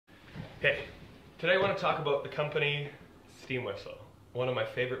Hey, today I want to talk about the company Steam Whistle, one of my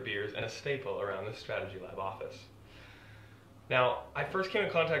favorite beers and a staple around the Strategy Lab office. Now, I first came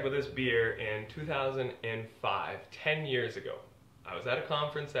in contact with this beer in 2005, 10 years ago. I was at a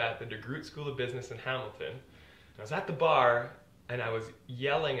conference at the DeGroote School of Business in Hamilton. I was at the bar and I was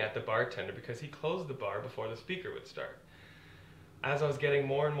yelling at the bartender because he closed the bar before the speaker would start. As I was getting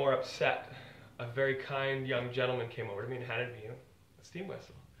more and more upset, a very kind young gentleman came over to me and handed me a Steam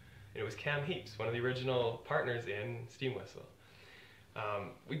Whistle. And it was Cam Heaps, one of the original partners in Steam Whistle.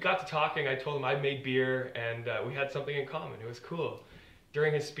 We got to talking. I told him I made beer and we had something in common. It was cool.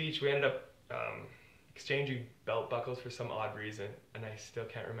 During his speech, we ended up exchanging belt buckles for some odd reason, and I still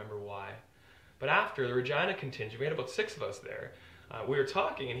can't remember why. But after the Regina contingent, we had about 6 of us there. We were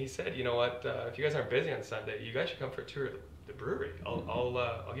talking, and he said, "You know what? If you guys aren't busy on Sunday, you guys should come for a tour of the brewery.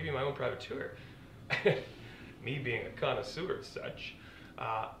 I'll give you my own private tour." Me being a connoisseur as such,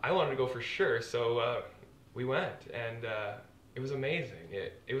 I wanted to go for sure, so we went, and it was amazing.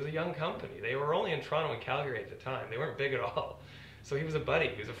 It was a young company. They were only in Toronto and Calgary at the time. They weren't big at all. So he was a buddy,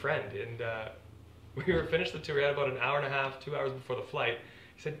 he was a friend, and we were finished the tour. We had about an hour and a half, 2 hours before the flight.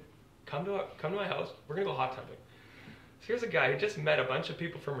 He said, come to my house, we're gonna go hot tubbing. So here's a guy who just met a bunch of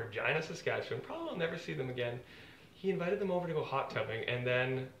people from Regina, Saskatchewan, probably will never see them again. He invited them over to go hot tubbing and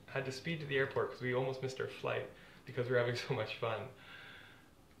then had to speed to the airport because we almost missed our flight because we were having so much fun.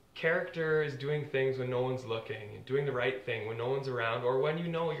 Character is doing things when no one's looking, doing the right thing when no one's around, or when you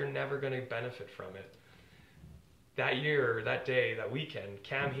know you're never going to benefit from it. That year, that day, that weekend,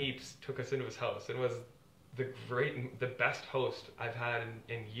 Cam Heaps took us into his house and was the best host I've had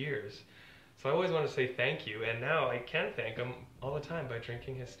in years. So I always want to say thank you, and now I can thank him all the time by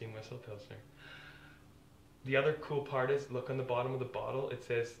drinking his Steam Whistle Pilsner. The other cool part is, look on the bottom of the bottle, it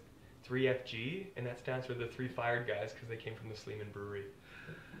says 3FG, and that stands for the 3 Fired Guys because they came from the Sleeman Brewery.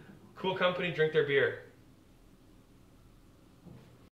 Cool company, drink their beer.